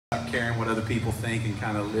caring what other people think and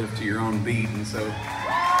kind of live to your own beat. And so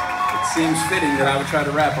it seems fitting that I would try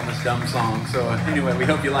to rap on this dumb song. So anyway, we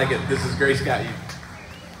hope you like it. This is Grace Got You.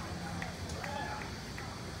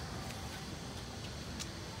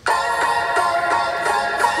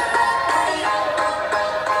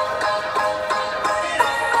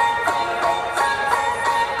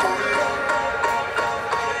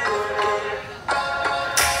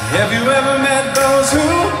 Have you ever met those who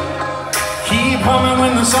keep humming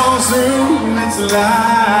when the song's through? It's a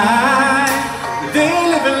lie. They're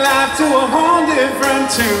living life to a whole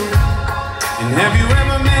different tune. And have you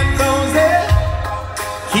ever met those that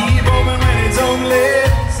keep hoping when it's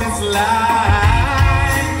hopeless? It's a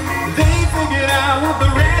lie. They figured out what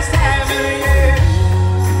the rest haven't yet.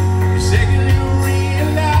 The second you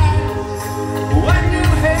realize what you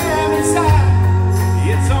have inside,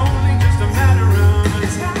 it's only just a matter of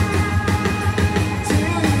time.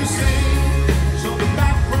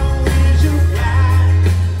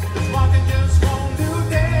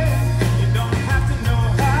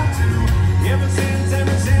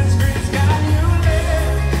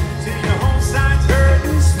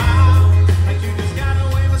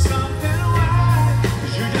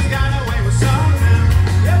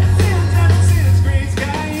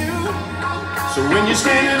 So when you're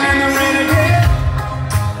standing in the rain again,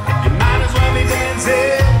 you might as well be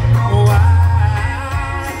dancing. Why?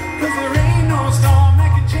 'Cause there ain't no storm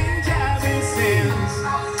that can change how this ends.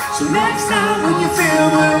 So next time when you feel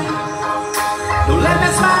blue, don't let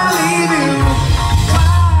that smile leave you. Why?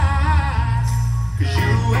 'Cause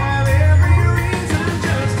you have every reason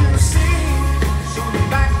just to sing. So the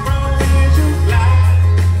back row is your fly.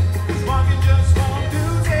 'Cause walking just won't do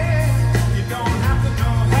that. You don't have to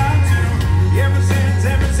know how to. Ever since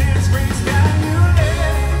Grace got you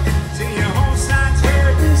there, till your whole side's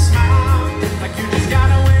hurt and smile, like you just got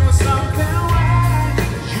away with something. Why?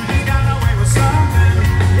 You just got away with something.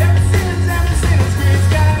 Ever since Grace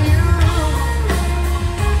got you.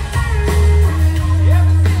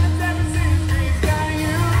 Ever since Grace got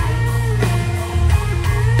you.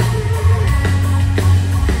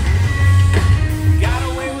 Got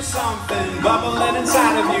away with something bubbling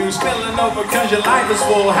inside of you, spilling over 'cause your life is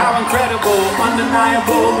full. How incredible,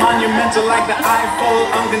 undeniable, monumental like the Eiffel,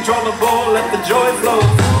 uncontrollable, let the joy flow.